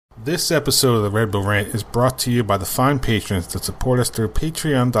This episode of the Red Bull Rant is brought to you by the fine patrons that support us through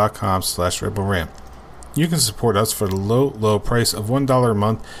patreon.com/Red Bull Rant. You can support us for the low price of $1 a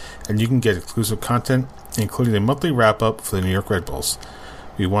month, and you can get exclusive content, including a monthly wrap-up for the New York Red Bulls.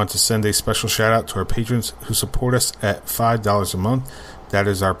 We want to send a special shout-out to our patrons who support us at $5 a month. That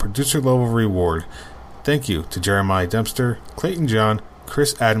is our producer-level reward. Thank you to Jeremiah Dempster, Clayton John,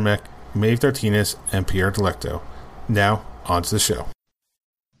 Chris Adamek, Maeve Dartinez, and Pierre Delecto. Now, on to the show.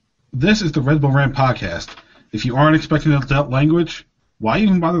 This is the Red Bull Rant podcast. If you aren't expecting adult language, why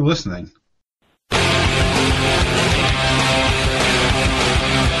even bother listening?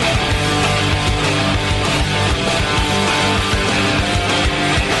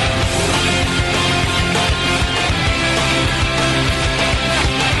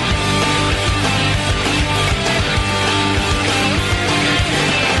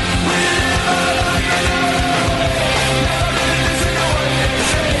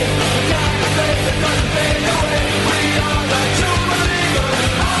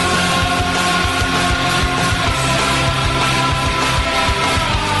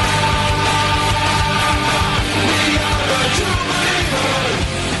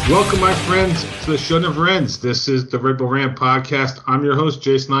 Welcome, my friends, to the show never ends. This is the Red Bull Rant podcast. I'm your host,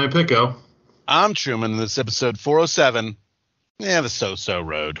 Jason Iapicco. I'm Truman, and this is episode 407. Yeah, the so-so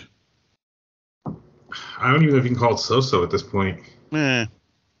road. I don't even know if you can call it so-so at this point. You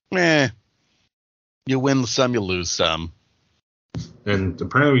win some, you lose some. And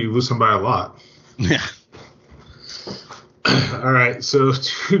apparently you lose some by a lot. Yeah. All right, so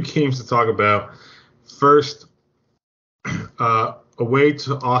two games to talk about. First, away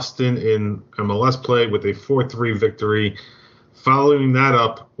to Austin in MLS play with a 4-3 victory. Following that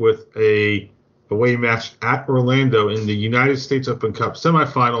up with a away match at Orlando in the United States Open Cup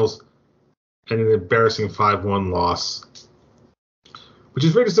semifinals and an embarrassing 5-1 loss, which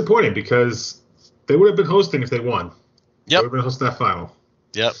is very disappointing because they would have been hosting if they won. Yep. They would have been hosting that final.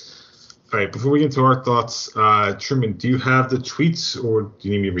 Yep. All right, before we get into our thoughts, Truman, do you have the tweets or do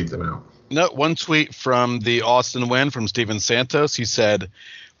you need me to read them out? No, one tweet from the Austin win from Steven Santos. He said,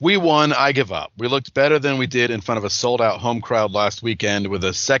 "We won, I give up. We looked better than we did in front of a sold-out home crowd last weekend with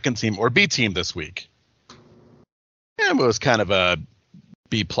a second team or B team this week." And it was kind of a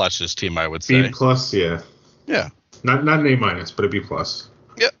B-plus team, I would say. B+, yeah. Yeah. Not an A-, but a B+.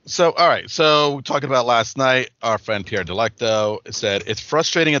 Yeah. So, all right. So, talking about last night, our friend Pierre Delecto said, "It's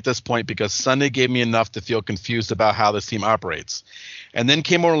frustrating at this point because Sunday gave me enough to feel confused about how this team operates. And then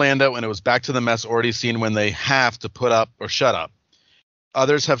came Orlando, and it was back to the mess already seen when they have to put up or shut up.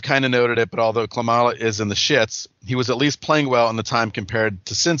 Others have kind of noted it, but although Klimala is in the shits, he was at least playing well in the time compared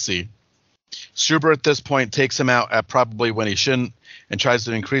to Cincy. Struber at this point takes him out at probably when he shouldn't and tries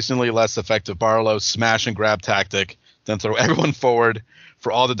an increasingly less effective Barlow smash and grab tactic, then throw everyone forward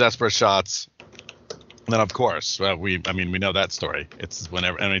for all the desperate shots. And then, of course, we know that story. It's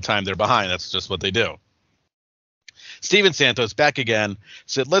anytime they're behind, that's just what they do. Steven Santos, back again,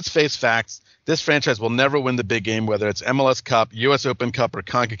 said, "Let's face facts. This franchise will never win the big game, whether it's MLS Cup, US Open Cup, or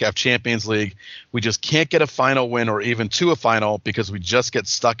CONCACAF Champions League. We just can't get a final win or even to a final because we just get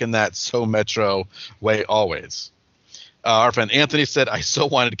stuck in that so Metro way always." Our friend Anthony said, "I so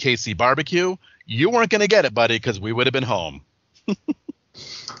wanted KC barbecue. You weren't going to get it, buddy, because we would have been home."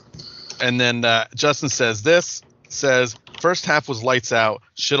 And then Justin says, "First half was lights out.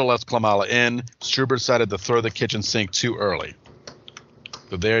 Should have left Klimala in. Struber decided to throw the kitchen sink too early."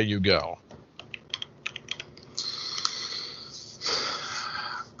 So there you go.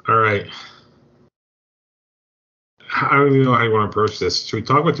 All right. I don't even know how you want to approach this. Should we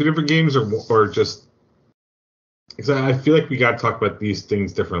talk about two different games or just – because I feel like we got to talk about these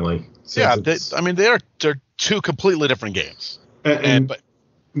things differently. Yeah, they're two completely different games. But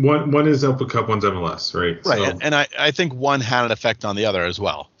One is Open Cup, one's MLS, right? Right, so, and I think one had an effect on the other as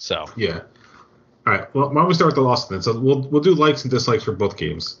well. So yeah. All right. Well, why don't we start with the Austin then? So we'll do likes and dislikes for both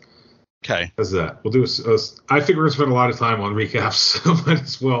games. Okay. How's that? We'll do. I figure we're gonna spend a lot of time on recaps, so might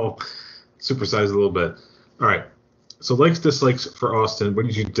as well supersize it a little bit. All right. So likes, dislikes for Austin. What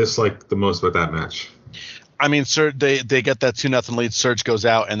did you dislike the most about that match? I mean, sir, they get that 2-0 lead. Serge goes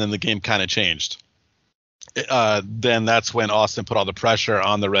out, and then the game kind of changed. Then that's when Austin put all the pressure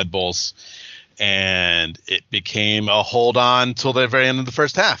on the Red Bulls, and it became a hold on till the very end of the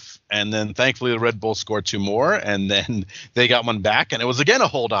first half. And then thankfully the Red Bulls scored two more, and then they got one back, and it was again a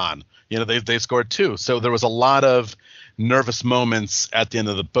hold on. They scored two. So there was a lot of nervous moments at the end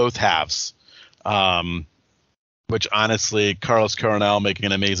of both halves, which honestly, Carlos Coronel making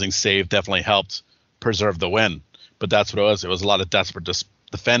an amazing save definitely helped preserve the win. But that's what it was. It was a lot of desperate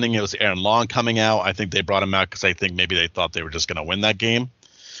defending. It was Aaron Long coming out. I think they brought him out because I think maybe they thought they were just going to win that game.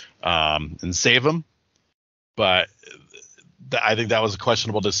 and save them. But I think that was a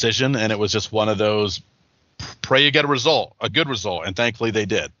questionable decision, and it was just one of those pray you get a good result, and thankfully they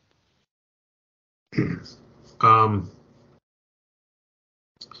did.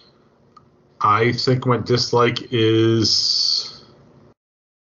 I think my dislike is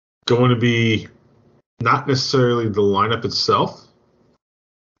going to be not necessarily the lineup itself,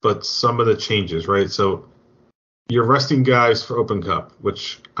 but some of the changes, right? So you're resting guys for Open Cup,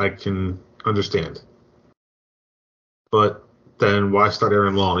 which I can understand. But then why start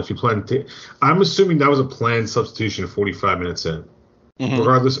Aaron Long if you plan to? I'm assuming that was a planned substitution 45 minutes in. Mm-hmm.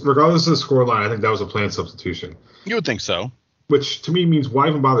 Regardless of the scoreline, I think that was a planned substitution. You would think so. Which to me means why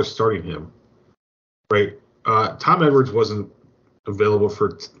even bother starting him, right? Tom Edwards wasn't available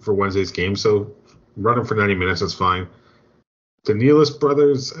for Wednesday's game, so run him for 90 minutes. That's fine. The Nealis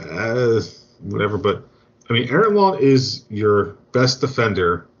brothers, whatever. But I mean, Aaron Long is your best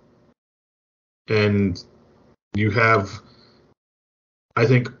defender, and you have, I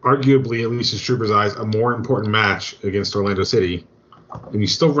think, arguably, at least in Struber's eyes, a more important match against Orlando City. And you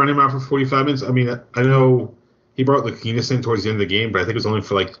still run him out for 45 minutes? I mean, I know he brought Lukinis in towards the end of the game, but I think it was only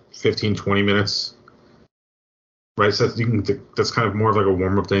for like 15, 20 minutes. Right? So that's kind of more of like a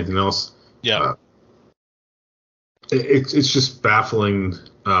warm-up than anything else. Yeah. It's just baffling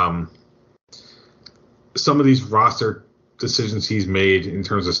some of these roster decisions he's made in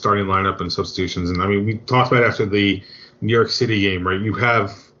terms of starting lineup and substitutions. And I mean, we talked about after the New York City game, right? You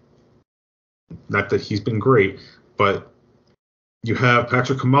have, not that he's been great, but you have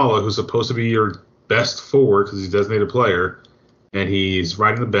Patrick Kamala, who's supposed to be your best forward because he's a designated player, and he's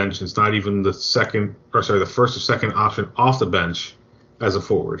riding the bench. It's not even the first or second option off the bench as a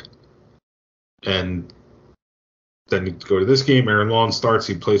forward. And then you go to this game, Aaron Long starts,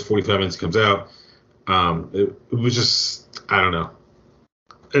 he plays 45 minutes, he comes out. It was just, I don't know.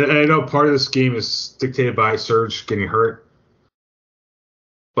 And I know part of this game is dictated by Serge getting hurt,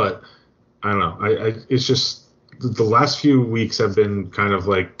 but I don't know. It's just the last few weeks have been kind of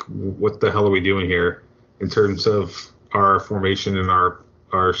like, what the hell are we doing here in terms of our formation and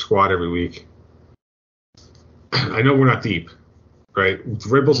our squad every week? I know we're not deep, right? The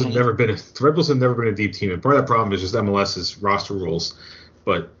Red Bulls have never been a deep team, and part of that problem is just MLS's roster rules.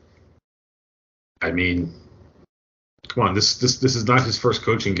 But I mean, come on, this is not his first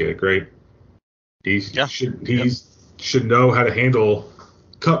coaching gig, right? He should know how to handle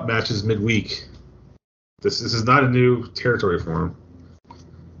cup matches midweek. This is not a new territory for him.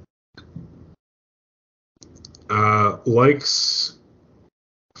 Likes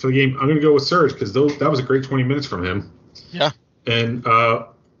for the game, I'm going to go with Serge because that was a great 20 minutes from him. Yeah. And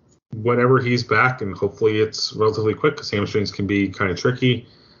whenever he's back, and hopefully it's relatively quick because hamstrings can be kind of tricky.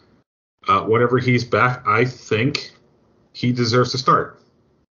 Whenever he's back, I think he deserves to start.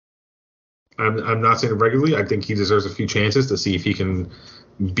 I'm not saying it regularly. I think he deserves a few chances to see if he can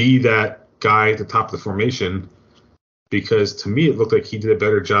be that guy at the top of the formation, because to me it looked like he did a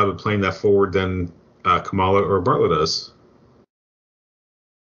better job of playing that forward than Kamala or Bartlett does.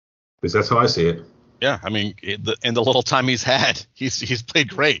 Because that's how I see it. Yeah, I mean, in the little time he's had, he's played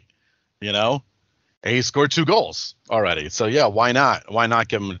great, you know? And he scored 2 goals already. So, yeah, why not? Why not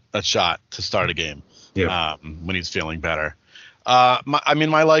give him a shot to start a game when he's feeling better?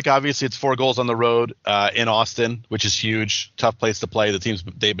 My like, obviously, it's 4 goals on the road in Austin, which is huge. Tough place to play.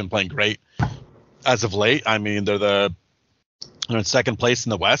 They've been playing great as of late. I mean, they're in second place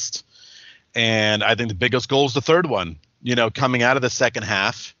in the West. And I think the biggest goal is the third one. You know, coming out of the second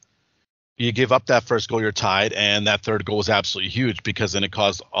half, you give up that first goal, you're tied, and that third goal was absolutely huge because then it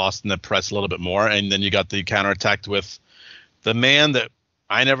caused Austin to press a little bit more, and then you got the counterattack with the man that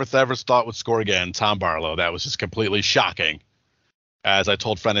I never ever thought would score again, Tom Barlow. That was just completely shocking. As I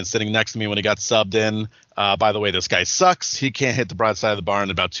told Brendan sitting next to me when he got subbed in, by the way, this guy sucks. He can't hit the broadside of the bar, and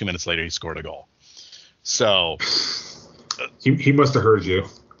about 2 minutes later, he scored a goal. So he must have heard you.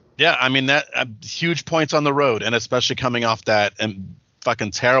 Yeah, I mean, that huge points on the road, and especially coming off that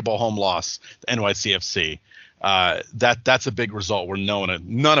fucking terrible home loss to NYCFC. That's a big result where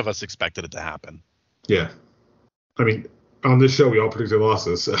none of us expected it to happen. Yeah. I mean, on this show, we all predicted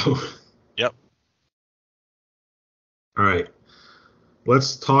losses, so. Yep. All right.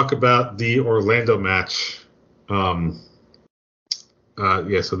 Let's talk about the Orlando match. So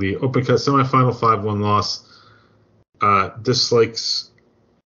the Open Cup semifinal 5-1 loss. Dislikes.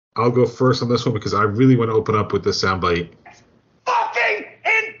 I'll go first on this one because I really want to open up with this soundbite. Fucking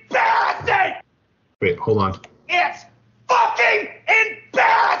embarrassing! Wait, hold on. It's fucking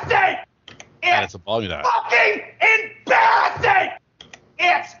embarrassing! It's a volume down. Fucking embarrassing!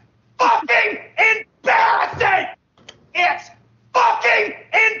 It's fucking embarrassing! It's fucking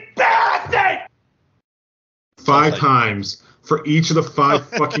embarrassing! 5 times for each of the 5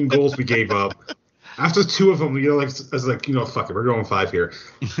 fucking goals we gave up. After 2 of them, I was like, fuck it, we're going 5 here.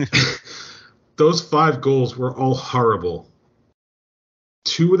 Those 5 goals were all horrible.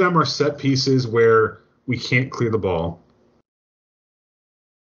 2 of them are set pieces where we can't clear the ball.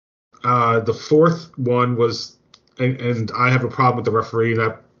 The 4th one was, and I have a problem with the referee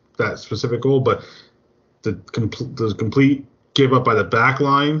that specific goal, but the complete give up by the back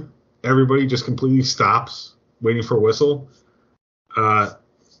line, everybody just completely stops waiting for a whistle. The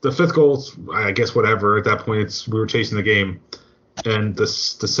 5th goal, I guess whatever. At that point, we were chasing the game. And the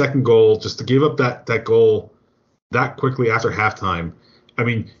second goal, just to give up that goal that quickly after halftime. I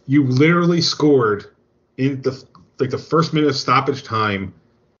mean, you literally scored in the first minute of stoppage time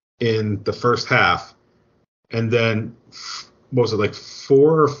in the first half, and then what was it, like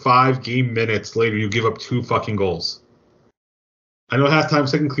 4 or 5 game minutes later, you give up 2 fucking goals. I know halftime,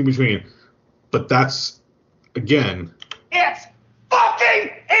 second clean between, but that's, again, It's fucking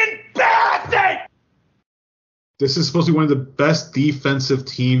embarrassing! this is supposed to be one of the best defensive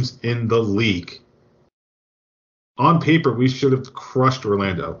teams in the league. On paper, we should have crushed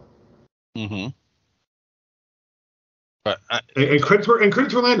Orlando. Mm-hmm. But and credit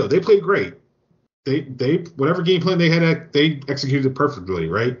to Orlando, they played great. They whatever game plan they had, they executed it perfectly,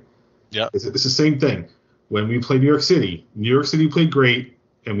 right? Yeah, it's the same thing. When we played New York City played great,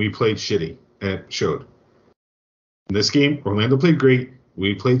 and we played shitty, and it showed. In this game, Orlando played great,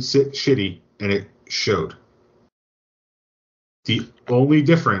 we played shitty, and it showed. The only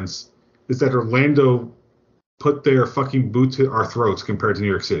difference is that Orlando put their fucking boot to our throats compared to New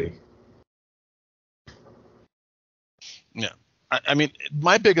York City. yeah. I mean,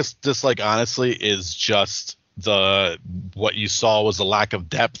 my biggest dislike, honestly, is just what you saw was a lack of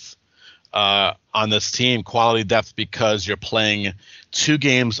depth on this team, quality depth, because you're playing 2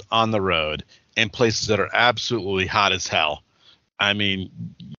 games on the road in places that are absolutely hot as hell. I mean,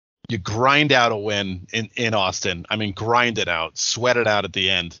 you grind out a win in Austin. I mean, grind it out, sweat it out at the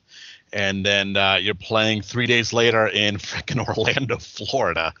end. And then you're playing 3 days later in freaking Orlando,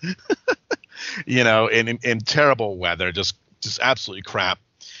 Florida, in terrible weather, just absolutely crap.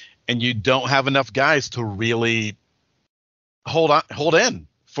 And you don't have enough guys to really hold in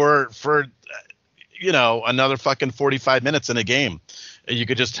for another fucking 45 minutes in a game. You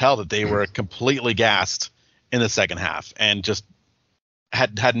could just tell that they were completely gassed in the second half and just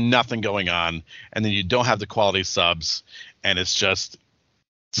had nothing going on. And then you don't have the quality subs, and it's just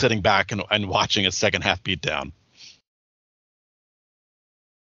sitting back and watching a second half beatdown.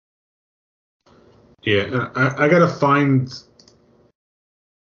 Yeah, I gotta find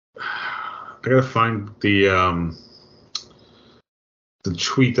the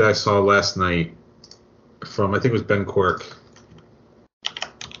tweet that I saw last night from, I think it was Ben Quirk.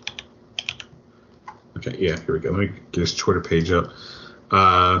 Okay, yeah, here we go. Let me get his Twitter page up.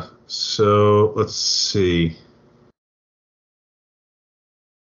 So let's see.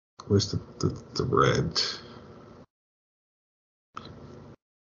 Where's the red?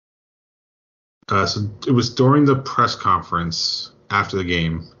 So it was during the press conference after the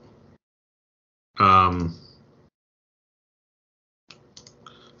game.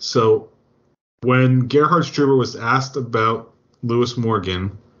 So when Gerhard Struber was asked about Lewis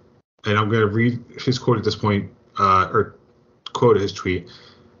Morgan, and I'm going to read his quote at this point, or quote his tweet.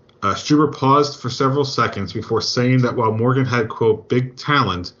 Struber paused for several seconds before saying that while Morgan had, quote, big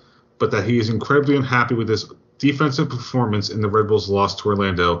talent, but that he is incredibly unhappy with his defensive performance in the Red Bulls' loss to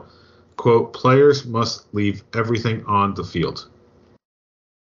Orlando. Quote, players must leave everything on the field.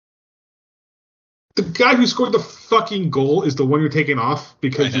 The guy who scored the fucking goal is the one you're taking off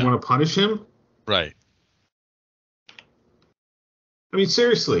because you want to punish him? Right. I mean,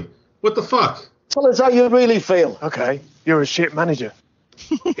 seriously, what the fuck? Tell us how you really feel. Okay, you're a shit manager.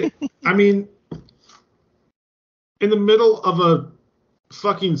 I mean, in the middle of a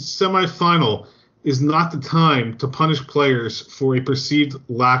fucking semifinal is not the time to punish players for a perceived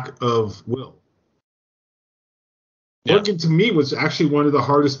lack of will. Yeah. Morgan, to me, was actually one of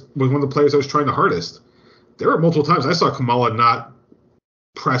the players I was trying the hardest. There were multiple times I saw Kamala not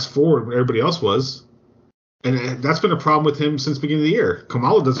press forward when everybody else was. And that's been a problem with him since the beginning of the year.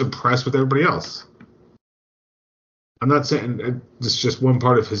 Kamala doesn't press with everybody else. I'm not saying this is just one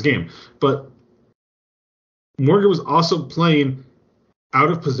part of his game. But Morgan was also playing out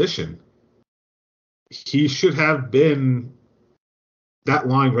of position. He should have been that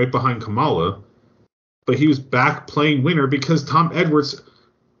line right behind Kamala. But he was back playing winner because Tom Edwards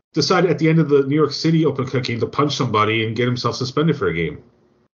decided at the end of the New York City Open Cup game to punch somebody and get himself suspended for a game.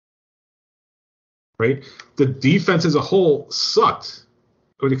 Right? The defense as a whole sucked,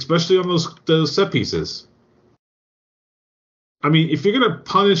 especially on those set pieces. I mean, if you're going to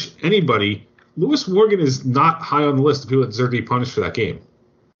punish anybody, Lewis Morgan is not high on the list of people that deserve to be punished for that game.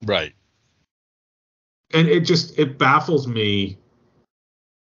 Right. And it baffles me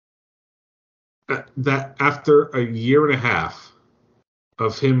that after a year and a half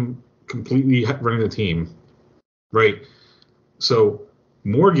of him completely running the team, right? So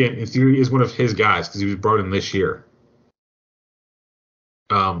Morgan, in theory, is one of his guys because he was brought in this year.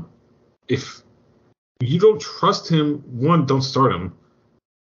 If you don't trust him, one, don't start him.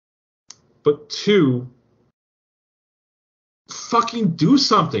 But two, fucking do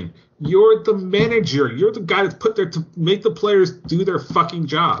something. You're the manager. You're the guy that's put there to make the players do their fucking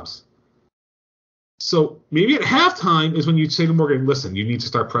jobs. So maybe at halftime is when you say to Morgan, listen, you need to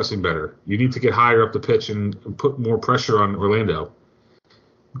start pressing better. You need to get higher up the pitch and put more pressure on Orlando.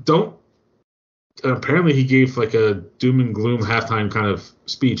 Don't. Apparently he gave like a doom and gloom halftime kind of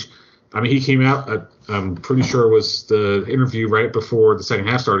speech. I mean, he came out, I'm pretty sure it was the interview right before the second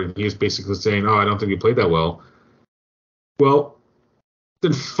half started. He was basically saying, I don't think you played that well. Well,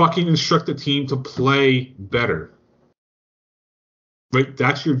 then fucking instruct the team to play better. Right?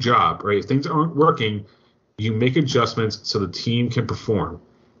 That's your job, right? If things aren't working, you make adjustments so the team can perform.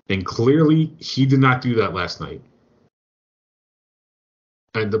 And clearly, he did not do that last night.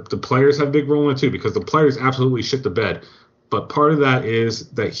 And the players have a big role in it too, because the players absolutely shit the bed. But part of that is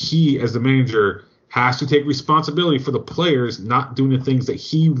that he, as the manager, has to take responsibility for the players not doing the things that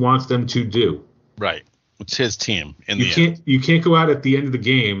he wants them to do. Right. It's his team in the end. You can't go out at the end of the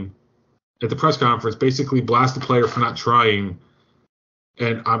game, at the press conference, basically blast the player for not trying.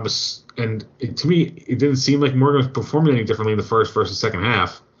 And to me, it didn't seem like Morgan was performing any differently in the first versus second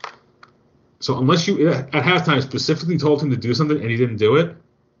half. So unless you, at halftime, specifically told him to do something and he didn't do it,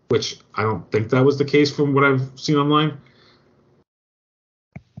 which I don't think that was the case from what I've seen online,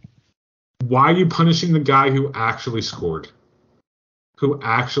 why are you punishing the guy who actually scored? Who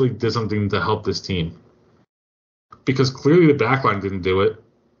actually did something to help this team? Because clearly the backline didn't do it.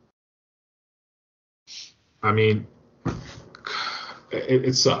 I mean,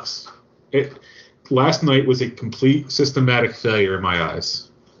 it sucks. Last night was a complete systematic failure in my eyes.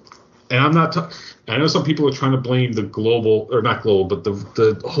 And I'm not. I know some people are trying to blame the global, or not global, but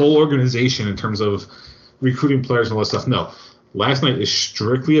the whole organization in terms of recruiting players and all that stuff. No, last night is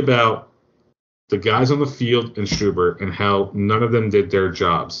strictly about the guys on the field and Struber and how none of them did their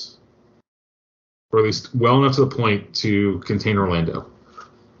jobs, or at least well enough to the point to contain Orlando.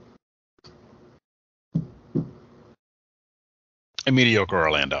 A mediocre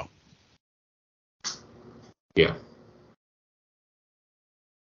Orlando. Yeah.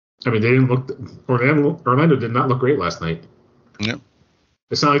 I mean, they didn't look. Orlando did not look great last night. Yep.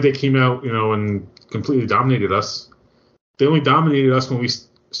 It's not like they came out, and completely dominated us. They only dominated us when we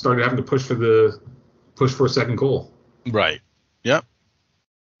started having to push for a second goal. Right. Yep.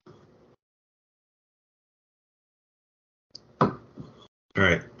 All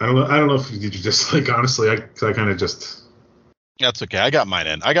right. I don't know if you just honestly, I kind of just. That's okay. I got mine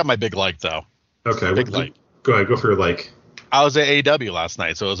in. I got my big like though. Okay. Big like. Go ahead. Go for your like. I was at AEW last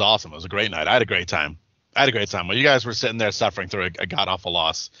night, so it was awesome. It was a great night. I had a great time. While you guys were sitting there suffering through a god-awful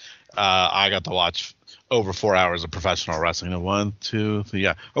loss, I got to watch over 4 hours of professional wrestling. 1, 2, 3,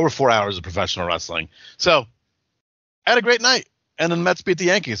 over 4 hours of professional wrestling. So I had a great night. And then the Mets beat the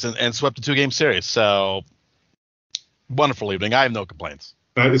Yankees and swept the 2-game series. So wonderful evening. I have no complaints.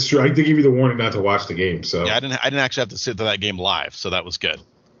 It's true. I did give you the warning not to watch the game. So yeah, I didn't actually have to sit through that game live, so that was good.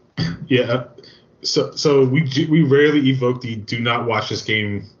 Yeah. So we rarely evoke the do not watch this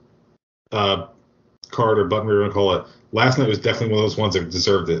game card or button, whatever you want to call it. Last night was definitely one of those ones that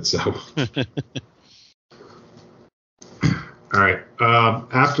deserved it. So, all right.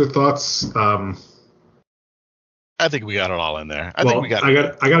 Afterthoughts. I think we got it all in there. I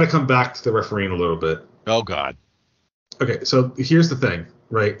got to come back to the refereeing a little bit. Oh God. Okay, so here's the thing,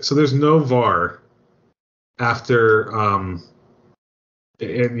 right? So there's no VAR after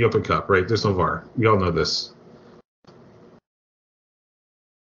in the Open Cup, right? There's no VAR. We all know this.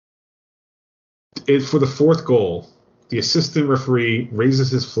 For the fourth goal, the assistant referee raises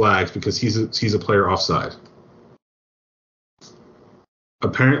his flags because he's a player offside.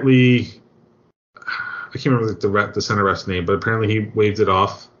 Apparently, I can't remember the center ref's name, but apparently he waved it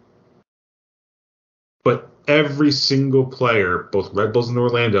off. But every single player, both Red Bulls and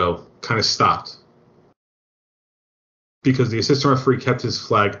Orlando, kind of stopped because the assistant referee kept his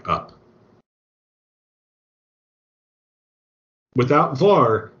flag up. Without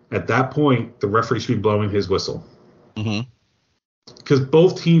VAR, at that point, the referee should be blowing his whistle. Mm-hmm. Because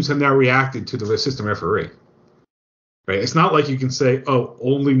both teams have now reacted to the assistant referee. Right? It's not like you can say, oh,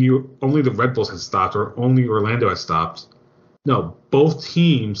 only the Red Bulls had stopped or only Orlando had stopped. No, both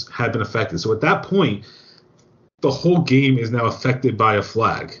teams had been affected. So at that point, the whole game is now affected by a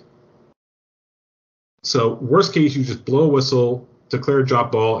flag. So worst case, you just blow a whistle, declare a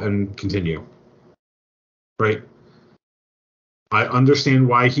drop ball, and continue. Right? I understand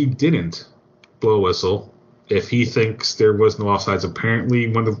why he didn't blow a whistle if he thinks there was no offsides. Apparently,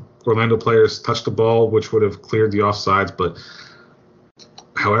 one of the Orlando players touched the ball, which would have cleared the offsides. But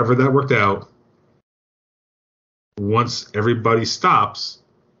however that worked out, once everybody stops,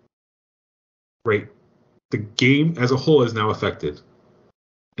 right, the game as a whole is now affected.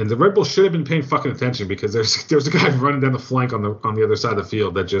 And the Red Bull should have been paying fucking attention because there's a guy running down the flank on the other side of the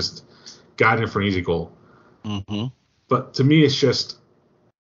field that just got in for an easy goal. Mm-hmm. But to me, it's just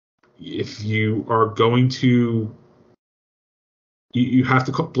if you are going to, you have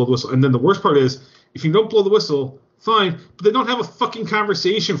to blow the whistle. And then the worst part is if you don't blow the whistle, fine, but they don't have a fucking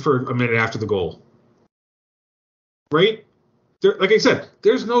conversation for a minute after the goal. Right? Like I said,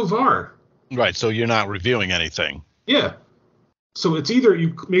 there's no VAR. Right, so you're not reviewing anything. Yeah. So it's either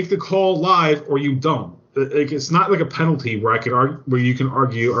you make the call live or you don't. Like, it's not like a penalty where where you can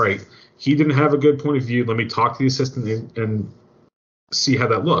argue, all right, he didn't have a good point of view. Let me talk to the assistant and see how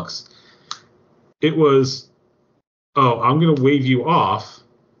that looks. It was, I'm going to wave you off,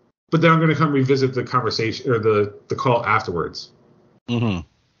 but then I'm going to come revisit the conversation or the call afterwards. Mm-hmm.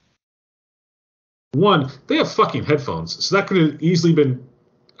 One, they have fucking headphones, so that could have easily been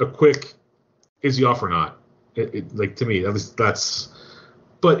a quick, is he off or not? Like, to me, that's.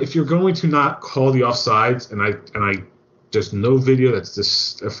 But if you're going to not call the offsides, and I, there's no video that's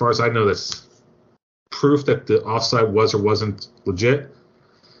this, as far as I know, that's proof that the offside was or wasn't legit.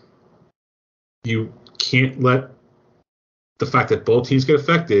 You can't let the fact that both teams get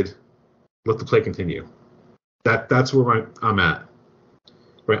affected let the play continue. That's where I'm at.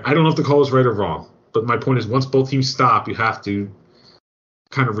 Right? I don't know if the call is right or wrong, but my point is, once both teams stop, you have to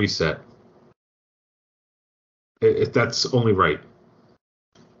kind of reset. If that's only right.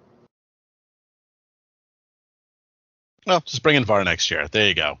 Well, just bring in VAR next year. There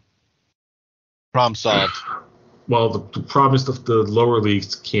you go. Problem solved. Well, the problem is the lower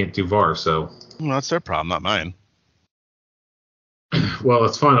leagues can't do VAR, so. Well, that's their problem, not mine. Well,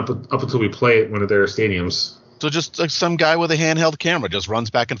 it's fine up until we play it in one of their stadiums. So just like some guy with a handheld camera just runs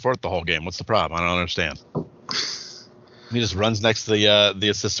back and forth the whole game. What's the problem? I don't understand. He just runs next to the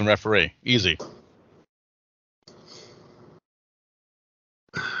assistant referee. Easy.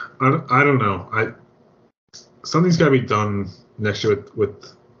 I don't know. Something's got to be done next year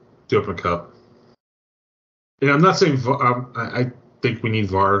with the Open Cup. And I'm not saying I think we need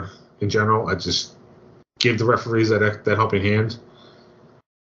VAR in general. I just give the referees that helping hand.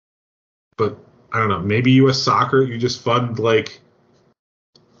 But I don't know. Maybe U.S. Soccer, you just fund, like,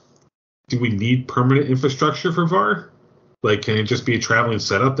 do we need permanent infrastructure for VAR? Like, can it just be a traveling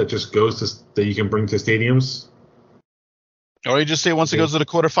setup that just that you can bring to stadiums? Or you just say once it goes to the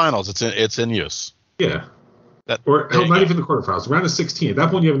quarterfinals, it's in use. Yeah. Not even the quarterfinals. Around the 16. At that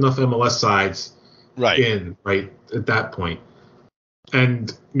point, you have enough MLS sides at that point.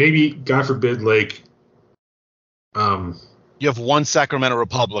 And maybe, God forbid, like... you have one Sacramento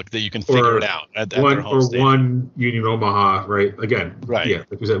Republic that you can figure it out at their home stadium. Or one Union Omaha, right? Again, right. Yeah,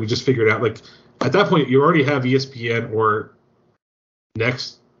 like we said, we just figured out. Like, at that point, you already have ESPN, or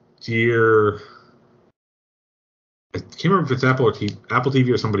next year... I can't remember if it's Apple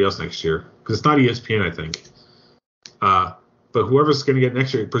TV or somebody else next year, because it's not ESPN, I think. But whoever's going to get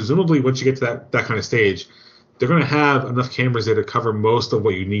next year, presumably once you get to that kind of stage, they're going to have enough cameras there to cover most of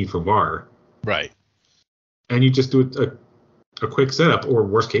what you need for VAR. Right. And you just do a quick setup, or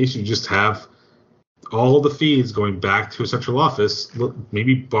worst case, you just have all the feeds going back to a central office,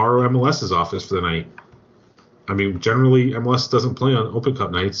 maybe borrow MLS's office for the night. I mean, generally, MLS doesn't play on Open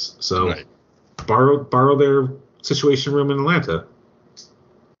Cup nights, so borrow their Situation Room in Atlanta.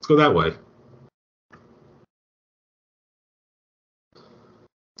 Let's go that way.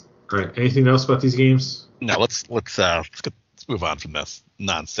 All right. Anything else about these games? No. Let's move on from this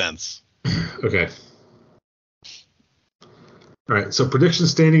nonsense. Okay. All right. So prediction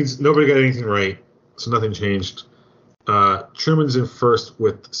standings. Nobody got anything right, so nothing changed. Truman's in first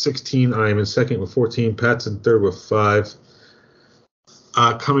with 16. I am in second with 14. Pat's in third with 5.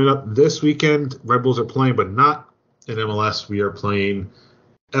 Coming up this weekend, Red Bulls are playing, but not in MLS. We are playing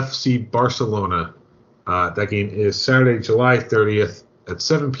FC Barcelona. That game is Saturday, July 30th at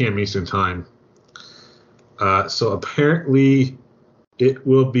 7 p.m. Eastern Time. So apparently it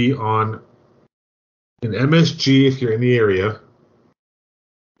will be on an MSG if you're in the area,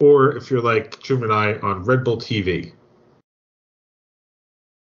 or if you're like Truman and I, on Red Bull TV.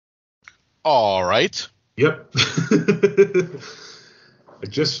 All right. Yep. I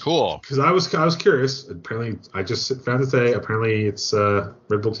just Cool. Because I was curious. Apparently, I just found it today. Apparently, it's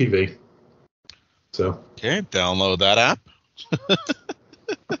Red Bull TV. So Okay, download that app.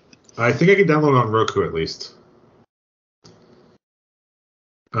 I think I can download it on Roku at least.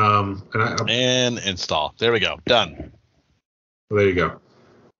 And install. There we go. Done. Well, there you go.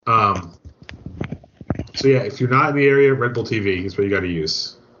 So yeah, if you're not in the area, Red Bull TV is what you got to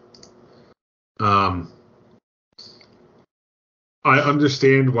use. I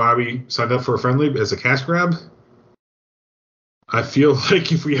understand why we signed up for a friendly as a cash grab. I feel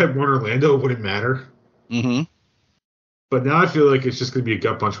like if we had one Orlando, it wouldn't matter. Mm-hmm. But now I feel like it's just going to be a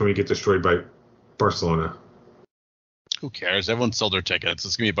gut punch when we get destroyed by Barcelona. Who cares? Everyone sold their tickets.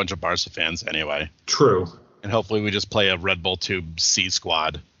 It's going to be a bunch of Barca fans anyway. True. And hopefully we just play a Red Bull Tube C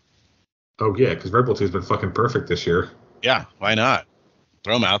squad. Oh, yeah, because Red Bull 2 has been fucking perfect this year. Yeah, why not?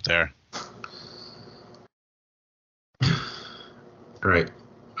 Throw them out there. All right.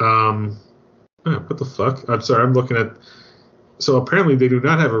 What the fuck? I'm sorry, I'm looking at... So apparently they do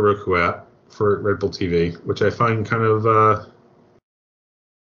not have a Roku app for Red Bull TV, which I find kind of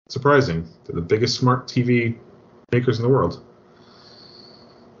surprising. They're the biggest smart TV makers in the world.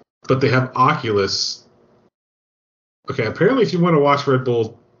 But they have Oculus. Okay, apparently if you want to watch the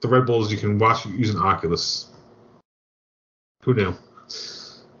Red Bulls, you can watch using Oculus. Who knew?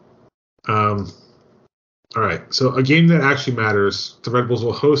 All right, so a game that actually matters. The Red Bulls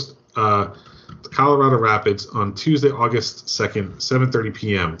will host the Colorado Rapids on Tuesday, August 2nd, 7:30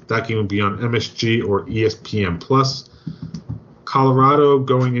 p.m. That game will be on MSG or ESPN Plus. Colorado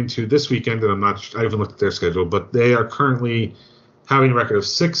going into this weekend, and I haven't looked at their schedule, but they are currently having a record of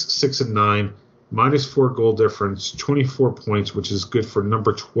 6-6-9, -4 goal difference, 24 points, which is good for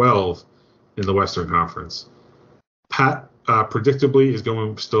number 12 in the Western Conference. Pat, predictably, is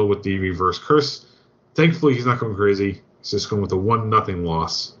going still with the reverse curse. Thankfully, he's not going crazy. He's just going with a 1-0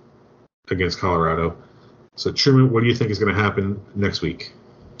 loss against Colorado. So, Truman, what do you think is going to happen next week?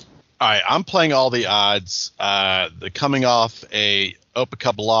 All right, I'm playing all the odds. They're coming off a Open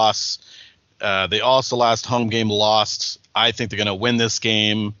Cup loss. They also last home game lost. I think they're going to win this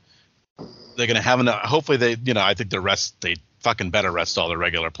game. They're going to have enough. Hopefully, I think they fucking better rest all their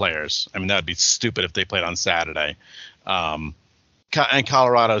regular players. I mean, that would be stupid if they played on Saturday. And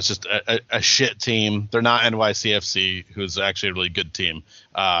Colorado is just a shit team. They're not NYCFC, who's actually a really good team.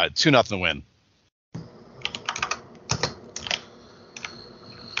 2-0 win.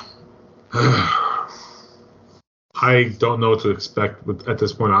 I don't know what to expect at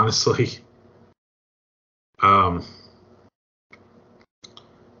this point, honestly. I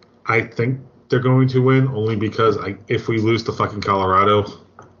think they're going to win only because if we lose to fucking Colorado,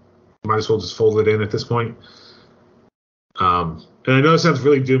 might as well just fold it in at this point. And I know it sounds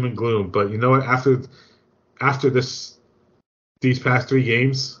really doom and gloom, but you know what? After these past 3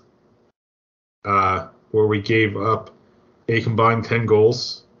 games, where we gave up a combined 10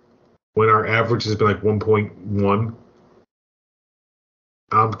 goals, when our average has been like 1.1,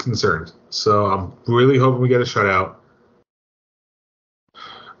 I'm concerned. So I'm really hoping we get a shutout.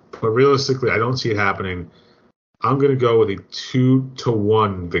 But realistically, I don't see it happening. I'm going to go with a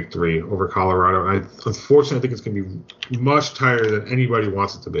 2-1 victory over Colorado. And unfortunately, I think it's going to be much tighter than anybody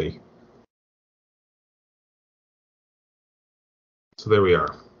wants it to be. So there we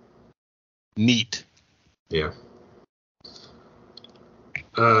are. Neat. Yeah.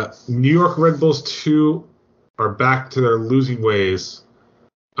 New York Red Bulls 2 are back to their losing ways.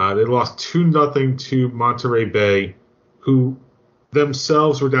 They lost 2-0 to Monterey Bay, who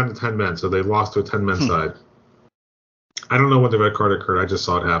themselves were down to 10 men, so they lost to a 10-man side. I don't know when the red card occurred. I just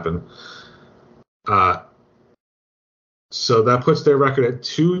saw it happen. So that puts their record at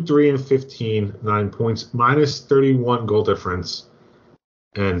 2-3-15, 9 points, -31 goal difference,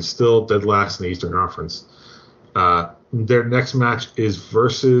 and still dead last in the Eastern Conference. Their next match is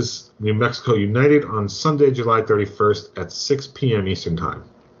versus New Mexico United on Sunday, July 31st at 6 p.m. Eastern Time.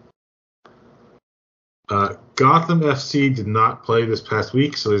 Gotham FC did not play this past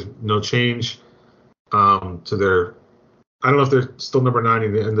week, so there's no change to their... I don't know if they're still number 9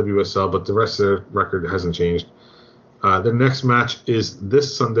 in the NWSL, but the rest of their record hasn't changed. Their next match is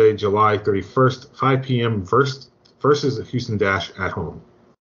this Sunday, July 31st, 5 p.m. versus Houston Dash at home.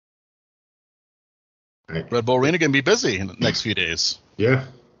 Right. Red Bull Arena going to be busy in the next few days. Yeah.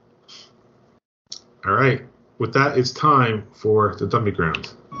 All right. With that, it's time for the dummy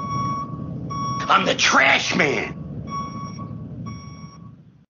ground. I'm the trash man.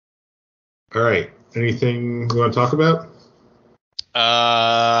 All right. Anything you want to talk about?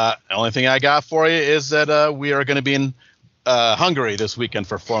 The only thing I got for you is that we are going to be in Hungary this weekend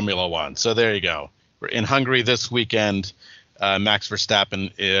for Formula One. So there you go. in Hungary this weekend. Max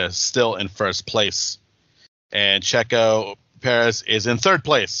Verstappen is still in first place, and Checo Perez is in third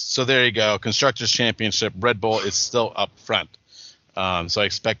place. So there you go. Constructors Championship. Red Bull is still up front. So I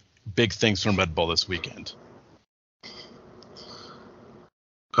expect big things from Red Bull this weekend.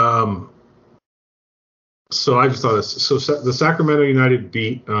 So I just thought this. So the Sacramento United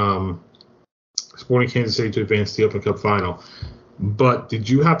beat Sporting Kansas City to advance to the Open Cup final. But did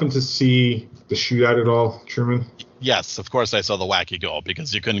you happen to see the shootout at all, Truman? Yes, of course I saw the wacky goal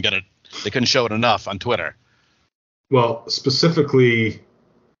because you couldn't get it. They couldn't show it enough on Twitter. Well, specifically,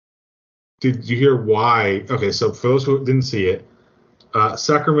 did you hear why? Okay, so for those who didn't see it,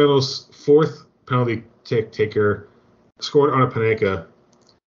 Sacramento's fourth penalty taker scored on a Panenka,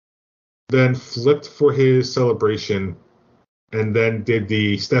 then flipped for his celebration, and then did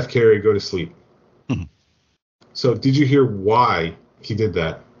the Steph Curry go to sleep. Mm-hmm. So did you hear why he did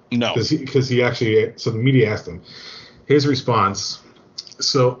that? No. Because he actually, so the media asked him. His response,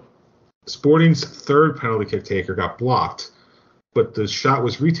 so Sporting's third penalty kick taker got blocked, but the shot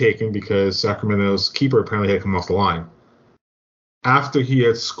was retaken because Sacramento's keeper apparently had come off the line. After he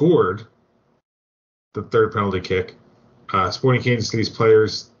had scored the third penalty kick, Sporting Kansas City's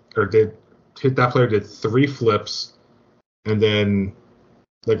did 3 flips and then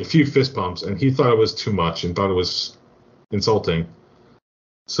like a few fist bumps, and he thought it was too much and thought it was insulting.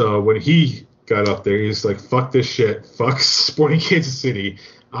 So when he got up there, he was like, fuck this shit, fuck Sporting Kansas City,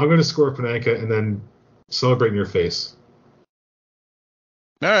 I'm going to score a Panenka and then celebrate in your face.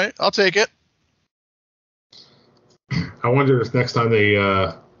 All right, I'll take it. I wonder if next time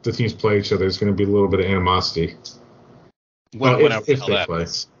the teams play each other, there's going to be a little bit of animosity. Whenever if they play.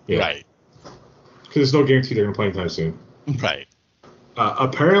 Yeah. Right. Because there's no guarantee they're going to play anytime soon. Right.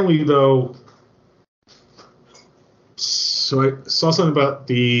 Apparently, though, so I saw something about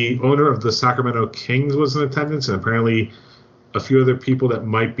the owner of the Sacramento Kings was in attendance, and apparently a few other people that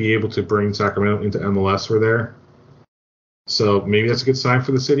might be able to bring Sacramento into MLS were there. So maybe that's a good sign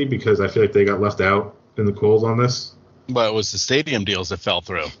for the city because I feel like they got left out in the cold on this. Well, it was the stadium deals that fell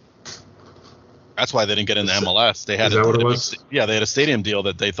through. That's why they didn't get into MLS. They had Is that what it was? Yeah, they had a stadium deal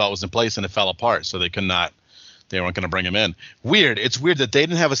that they thought was in place and it fell apart, so they weren't going to bring him in. Weird. It's weird that they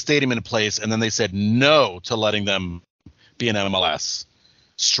didn't have a stadium in place and then they said no to letting them be in MLS.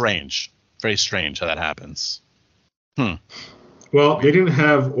 Strange. Very strange how that happens. Well, they didn't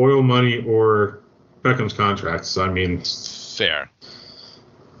have oil money or Beckham's contract, so I mean... Fair.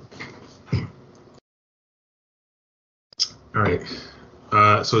 All right.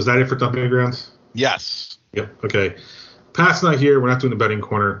 So is that it for Dumping Ground? Yes. Yep. Okay. Pat's not here. We're not doing the betting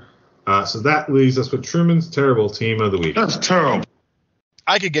corner. So that leaves us with Truman's terrible team of the week. That's terrible.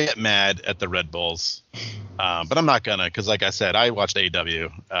 I could get mad at the Red Bulls, but I'm not going to because, like I said, I watched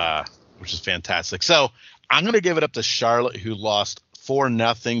AEW, which is fantastic. So I'm going to give it up to Charlotte, who lost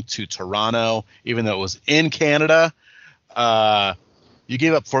 4-0 to Toronto, even though it was in Canada. You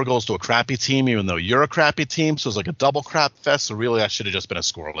gave up 4 goals to a crappy team, even though you're a crappy team. So it was like a double crap fest. So really, that should have just been a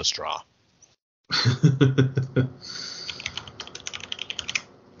scoreless draw.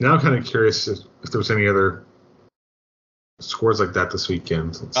 Now I'm kind of curious if there was any other scores like that this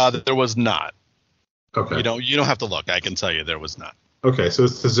weekend. There was not. Okay. You don't have to look. I can tell you there was not. Okay, so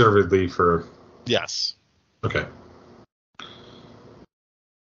it's deservedly for... Yes. Okay.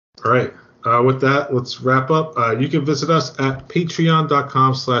 All right. With that, let's wrap up. You can visit us at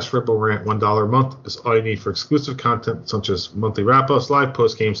patreon.com/Red Bull Rant. $1 a month is all you need for exclusive content such as monthly wrap-ups, live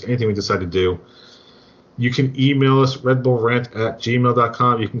post games, anything we decide to do. You can email us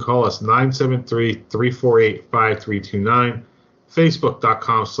redbullrant@gmail.com. You can call us 973-348-5329.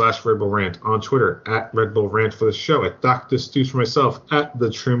 Facebook.com/Red Bull Rant. On Twitter @Red Bull Rant for the show. At Dr. Stoops for myself.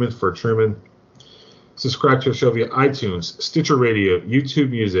 @The Truman for Truman. Subscribe to our show via iTunes, Stitcher Radio, YouTube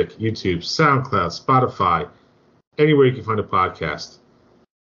Music, YouTube, SoundCloud, Spotify, anywhere you can find a podcast.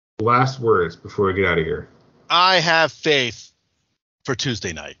 Last words before we get out of here. I have faith for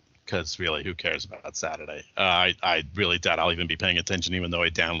Tuesday night because really, who cares about Saturday? I really doubt I'll even be paying attention, even though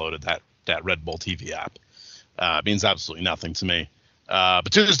I downloaded that Red Bull TV app. It means absolutely nothing to me.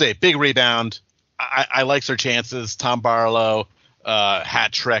 But Tuesday, big rebound. I like their chances. Tom Barlow,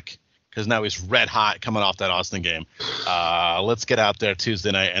 hat trick. Because now he's red hot coming off that Austin game. Let's get out there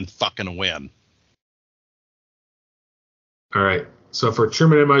Tuesday night and fucking win. All right. So for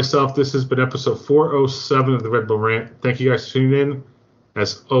Truman and myself, this has been episode 407 of the Red Bull Rant. Thank you guys for tuning in.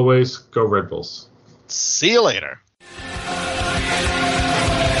 As always, go Red Bulls. See you later.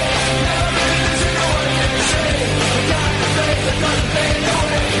 Got